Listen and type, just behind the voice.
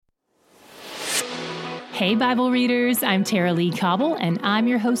Hey, Bible readers, I'm Tara Lee Cobble, and I'm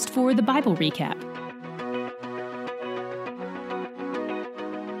your host for the Bible Recap.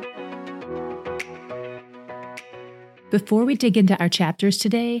 Before we dig into our chapters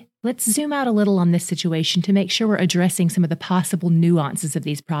today, let's zoom out a little on this situation to make sure we're addressing some of the possible nuances of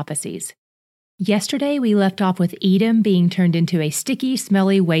these prophecies. Yesterday, we left off with Edom being turned into a sticky,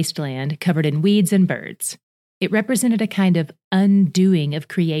 smelly wasteland covered in weeds and birds. It represented a kind of undoing of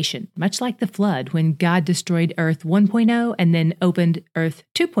creation, much like the flood when God destroyed Earth 1.0 and then opened Earth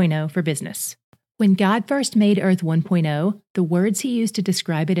 2.0 for business. When God first made Earth 1.0, the words he used to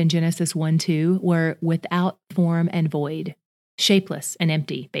describe it in Genesis 1:2 were without form and void, shapeless and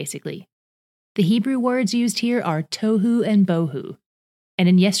empty, basically. The Hebrew words used here are tohu and bohu. And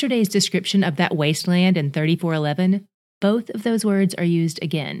in yesterday's description of that wasteland in 34:11, both of those words are used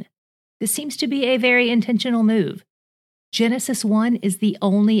again. This seems to be a very intentional move. Genesis 1 is the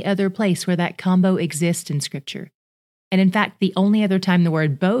only other place where that combo exists in Scripture. And in fact, the only other time the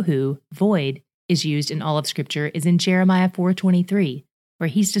word bohu, void, is used in all of Scripture is in Jeremiah 4:23, where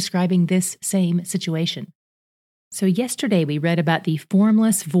he's describing this same situation. So yesterday we read about the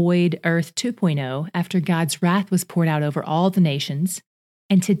formless void Earth 2.0 after God's wrath was poured out over all the nations,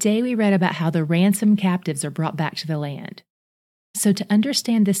 and today we read about how the ransomed captives are brought back to the land. So to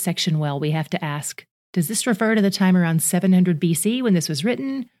understand this section well, we have to ask, does this refer to the time around 700 BC when this was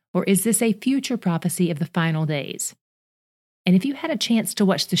written, or is this a future prophecy of the final days? And if you had a chance to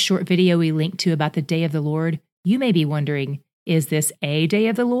watch the short video we linked to about the Day of the Lord, you may be wondering, is this a Day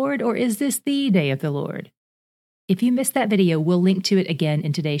of the Lord, or is this the Day of the Lord? If you missed that video, we'll link to it again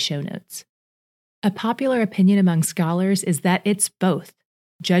in today's show notes. A popular opinion among scholars is that it's both,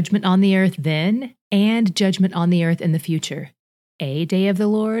 judgment on the earth then, and judgment on the earth in the future. A Day of the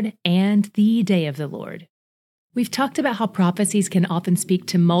Lord and the Day of the Lord. We've talked about how prophecies can often speak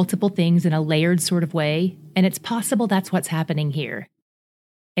to multiple things in a layered sort of way, and it's possible that's what's happening here.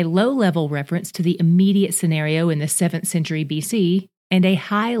 A low-level reference to the immediate scenario in the 7th century BC, and a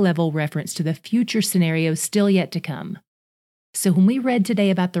high-level reference to the future scenario still yet to come. So when we read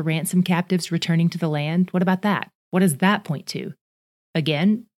today about the ransomed captives returning to the land, what about that? What does that point to?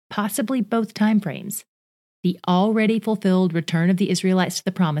 Again, possibly both time frames. The already fulfilled return of the Israelites to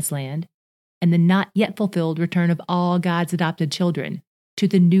the Promised Land, and the not yet fulfilled return of all God's adopted children to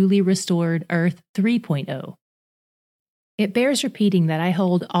the newly restored Earth 3.0. It bears repeating that I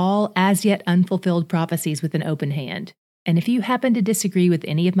hold all as yet unfulfilled prophecies with an open hand, and if you happen to disagree with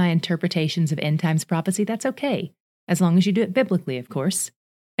any of my interpretations of end times prophecy, that's okay, as long as you do it biblically, of course.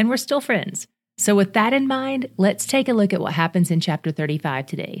 And we're still friends. So with that in mind, let's take a look at what happens in chapter 35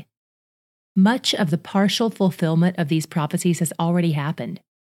 today. Much of the partial fulfillment of these prophecies has already happened.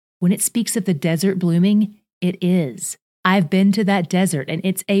 When it speaks of the desert blooming, it is. I've been to that desert, and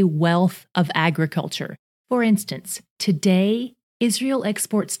it's a wealth of agriculture. For instance, today, Israel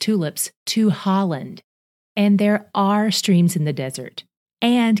exports tulips to Holland, and there are streams in the desert.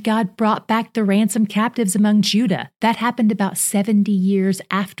 And God brought back the ransomed captives among Judah. That happened about 70 years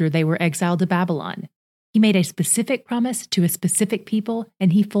after they were exiled to Babylon. He made a specific promise to a specific people,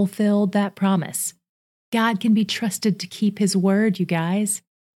 and he fulfilled that promise. God can be trusted to keep his word, you guys.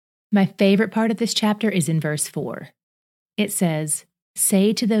 My favorite part of this chapter is in verse 4. It says,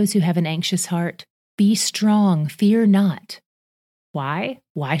 "Say to those who have an anxious heart, be strong, fear not." Why?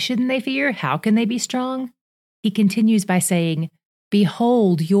 Why shouldn't they fear? How can they be strong? He continues by saying,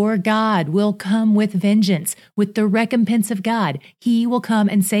 "Behold, your God will come with vengeance, with the recompense of God. He will come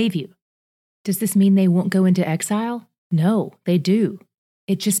and save you." Does this mean they won't go into exile? No, they do.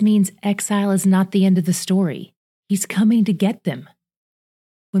 It just means exile is not the end of the story. He's coming to get them.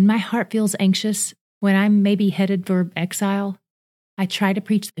 When my heart feels anxious, when I'm maybe headed for exile, I try to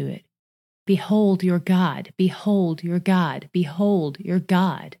preach through it. Behold your God, behold your God, behold your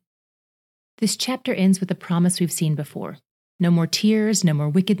God. This chapter ends with a promise we've seen before. No more tears, no more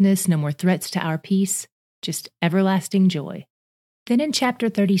wickedness, no more threats to our peace, just everlasting joy. Then in chapter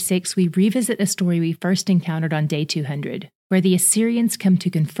 36, we revisit a story we first encountered on day 200, where the Assyrians come to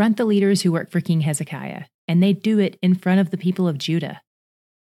confront the leaders who work for King Hezekiah, and they do it in front of the people of Judah.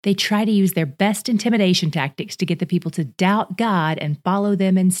 They try to use their best intimidation tactics to get the people to doubt God and follow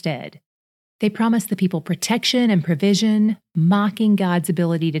them instead. They promise the people protection and provision, mocking God's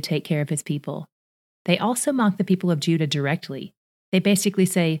ability to take care of his people. They also mock the people of Judah directly. They basically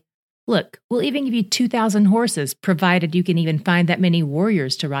say, "Look, we'll even give you 2,000 horses, provided you can even find that many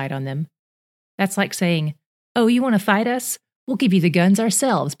warriors to ride on them." That's like saying, "Oh, you want to fight us? We'll give you the guns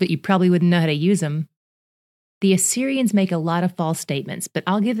ourselves, but you probably wouldn't know how to use them." The Assyrians make a lot of false statements, but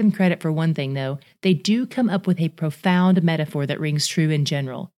I'll give them credit for one thing, though. They do come up with a profound metaphor that rings true in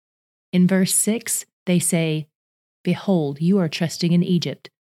general. In verse 6, They say, "Behold, you are trusting in Egypt,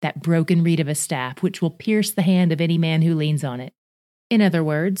 that broken reed of a staff, which will pierce the hand of any man who leans on it." In other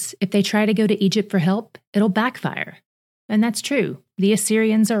words, if they try to go to Egypt for help, it'll backfire. And that's true. The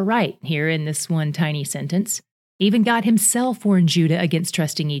Assyrians are right here in this one tiny sentence. Even God himself warned Judah against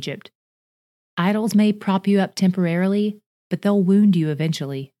trusting Egypt. Idols may prop you up temporarily, but they'll wound you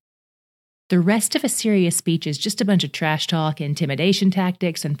eventually. The rest of Assyria's speech is just a bunch of trash talk, intimidation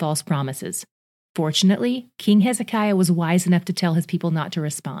tactics, and false promises. Fortunately, King Hezekiah was wise enough to tell his people not to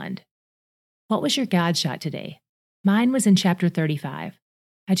respond. What was your God shot today? Mine was in chapter 35.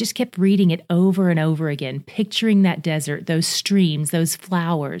 I just kept reading it over and over again, picturing that desert, those streams, those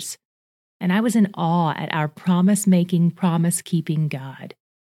flowers. And I was in awe at our promise-making, promise-keeping God.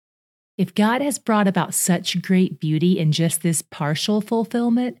 If God has brought about such great beauty in just this partial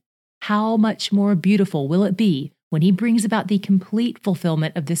fulfillment, how much more beautiful will it be when he brings about the complete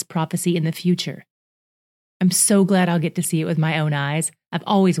fulfillment of this prophecy in the future? I'm so glad I'll get to see it with my own eyes. I've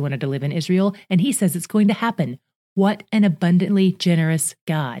always wanted to live in Israel, and he says it's going to happen. What an abundantly generous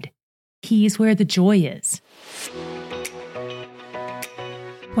God. He's where the joy is.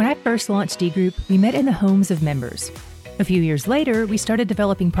 When I first launched D Group, we met in the homes of members. A few years later, we started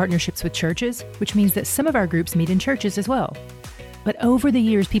developing partnerships with churches, which means that some of our groups meet in churches as well. But over the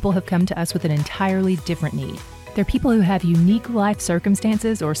years, people have come to us with an entirely different need. They're people who have unique life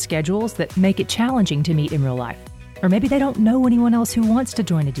circumstances or schedules that make it challenging to meet in real life. Or maybe they don't know anyone else who wants to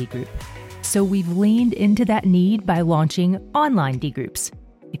join a D Group. So we've leaned into that need by launching online D Groups.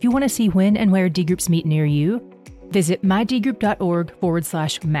 If you want to see when and where D Groups meet near you, visit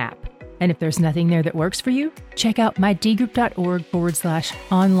mydgroup.org/map. And if there's nothing there that works for you, check out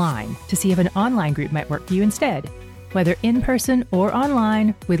mydgroup.org/online to see if an online group might work for you instead. Whether in person or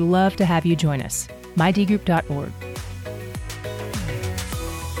online, we'd love to have you join us. mydgroup.org.